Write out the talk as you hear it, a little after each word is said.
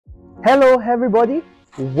Hello everybody,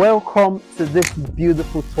 welcome to this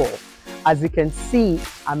beautiful tour. As you can see,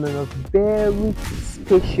 I'm in a very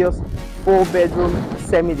spacious 4-bedroom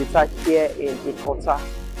semi-detached here in Ikota.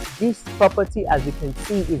 This property, as you can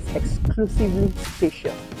see, is exclusively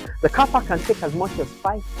spacious. The car park can take as much as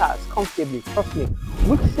 5 cars comfortably. Trust me,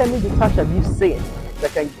 which semi-detached have you seen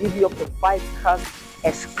that can give you up to 5 cars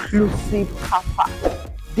exclusive car park?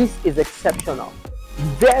 This is exceptional.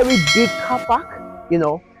 Very big car park,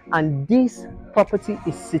 and this property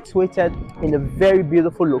is situated in a very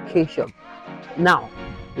beautiful location. Now,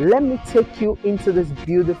 let me take you into this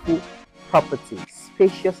beautiful property,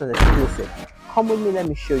 spacious and exclusive. Come with me, let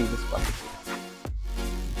me show you this property.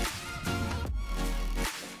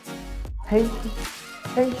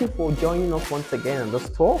 Thank you for joining us once again on this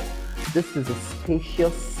tour. This is a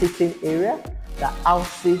spacious sitting area that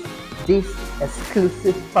houses this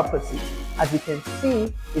exclusive property. As you can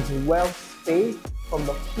see, it's well spaced from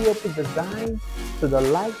the POP design to the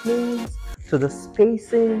lightnings to the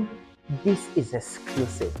spacing. This is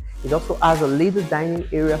exclusive. It also has a little dining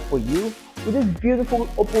area for you with this beautiful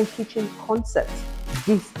open kitchen concept.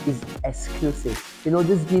 This is exclusive.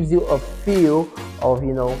 This gives you a feel of,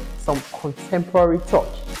 some contemporary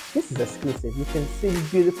touch. This is exclusive. You can see the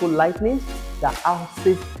beautiful lightning that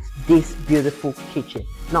houses this beautiful kitchen.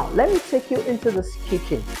 Now, let me take you into this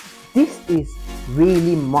kitchen. This is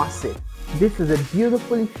really massive. This is a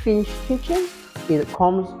beautifully finished kitchen. It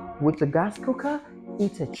comes with a gas cooker,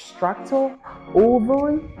 heat extractor,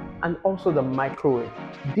 oven, and also the microwave.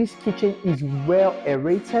 This kitchen is well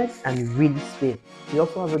aerated and really spacious. It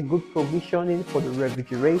also has a good provisioning for the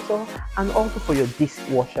refrigerator and also for your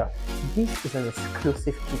dishwasher. This is an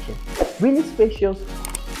exclusive kitchen. Really spacious,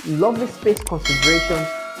 lovely space consideration,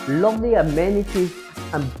 lovely amenities,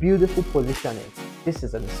 and beautiful positioning. This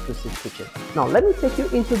is an exclusive kitchen. Now let me take you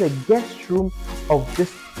into the guest room of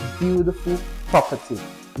this beautiful property.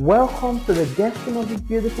 Welcome to the guest room of this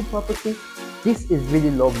beautiful property. This is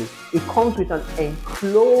really lovely. It comes with an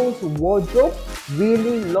enclosed wardrobe,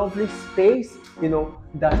 really lovely space,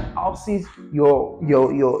 that houses your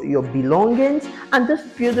belongings, and this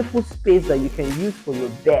beautiful space that you can use for your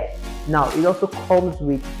bed. Now it also comes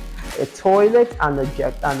with a toilet and a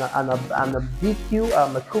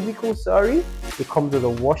cubicle. Sorry, it comes with a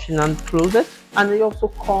washing and closet, and it also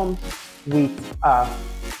comes with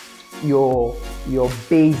your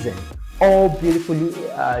basin, all beautifully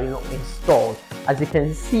installed. As you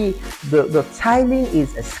can see, the tiling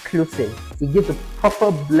is exclusive. It gives a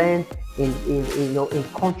proper blend in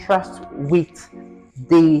contrast with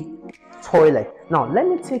the toilet. Now let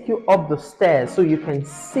me take you up the stairs so you can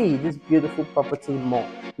see this beautiful property more.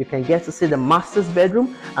 You can get to see the master's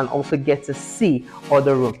bedroom and also get to see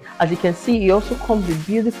other rooms. As you can see, it also comes with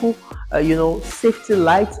beautiful safety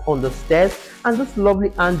lights on the stairs and this lovely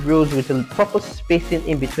handrails with a proper spacing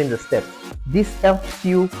in between the steps. This helps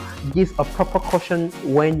you give a proper caution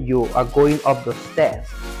when you are going up the stairs.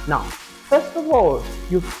 Now, first of all,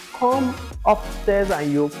 you come upstairs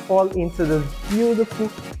and you fall into this beautiful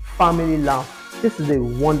family lounge. This is a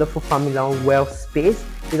wonderful family lounge, well spaced.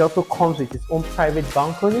 It also comes with its own private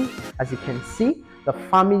balcony. As you can see, the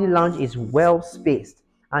family lounge is well spaced,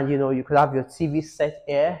 and you could have your TV set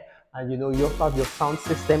here, and you also have your sound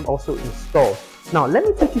system also installed. Now let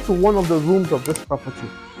me take you to one of the rooms of this property.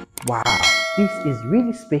 Wow, this is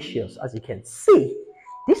really spacious. As you can see,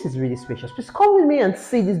 this is really spacious. Please come with me and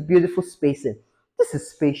see this beautiful spacing. This is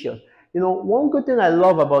spacious. One good thing I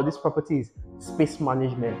love about this property is space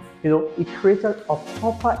management. It created a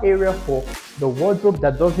proper area for the wardrobe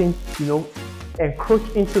that doesn't, encroach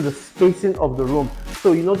into the spacing of the room.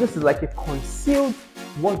 So, this is like a concealed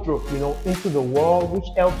wardrobe, into the wall, which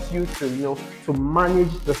helps you to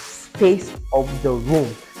manage the space of the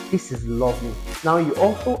room. This is lovely. Now you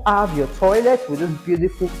also have your toilet with this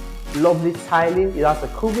beautiful lovely tiling. It has a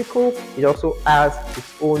cubicle. It also has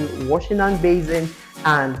its own washing and basin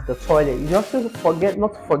and the toilet. You not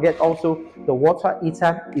to forget also the water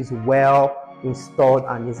heater is well installed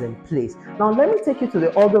and is in place. Now let me take you to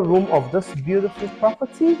the other room of this beautiful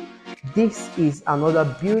property. This is another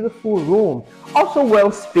beautiful room, also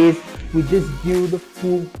well spaced with this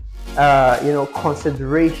beautiful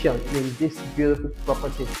consideration in this beautiful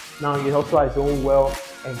property. Now it also has its own well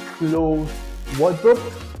enclosed wardrobe,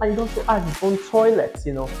 and it also has its own toilet.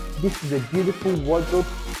 This is a beautiful wardrobe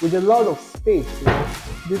with a lot of space.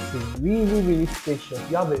 This is really spacious.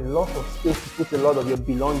 You have a lot of space to put a lot of your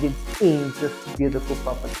belongings in this beautiful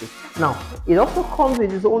property. Now it also comes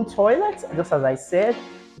with its own toilet, just as I said.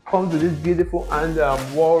 It comes with this beautiful and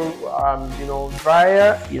wall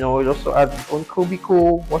dryer. It also has its own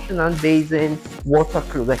cubicle, washing and basin, water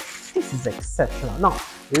closet. This is exceptional. Now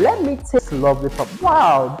Let me take this lovely property.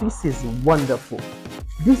 Wow, this is wonderful.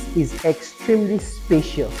 This is extremely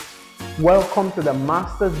spacious. Welcome to the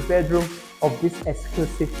master's bedroom of this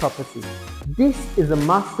exclusive property. This is a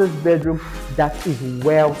master's bedroom that is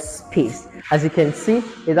well spaced. As you can see,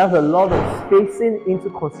 it has a lot of spacing into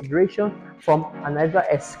consideration from another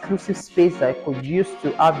exclusive space that I could use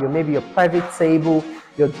to have your maybe your private table,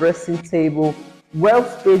 your dressing table. Well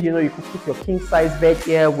spaced, you could put your king size bed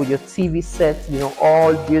here with your TV set,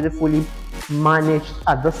 all beautifully managed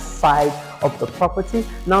at the side of the property.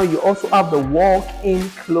 Now you also have the walk-in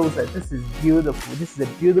closet. This is beautiful. This is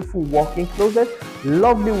a beautiful walk-in closet,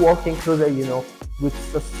 lovely walk-in closet,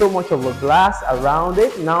 with so much of a glass around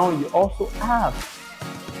it. Now you also have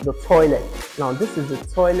the toilet. Now this is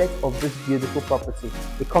the toilet of this beautiful property.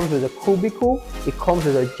 It comes with a cubicle, it comes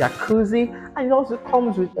with a jacuzzi, and it also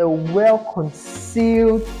comes with a well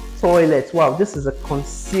concealed toilet. Wow, this is a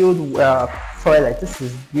concealed toilet. This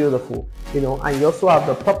is beautiful, and you also have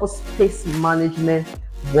the proper space management,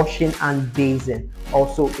 washing and basin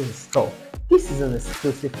also installed. This is an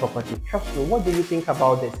exclusive property. Trust me, what do you think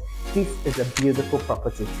about this? This is a beautiful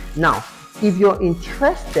property. Now, if you're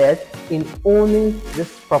interested in owning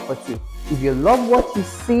this property, if you love what you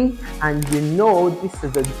see and this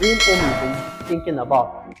is the dream home you've been thinking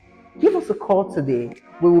about, give us a call today.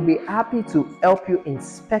 We will be happy to help you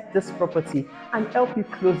inspect this property and help you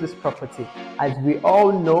close this property. As we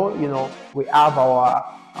all know, we have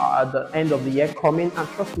our the end of the year coming, and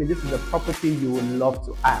trust me, this is a property you would love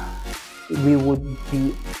to have. We would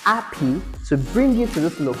be happy to bring you to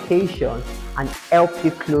this location and help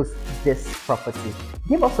you close this property.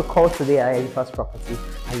 Give us a call today at Eliphaz Property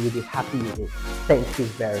and you'll be happy with it. Thank you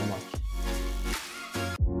very much.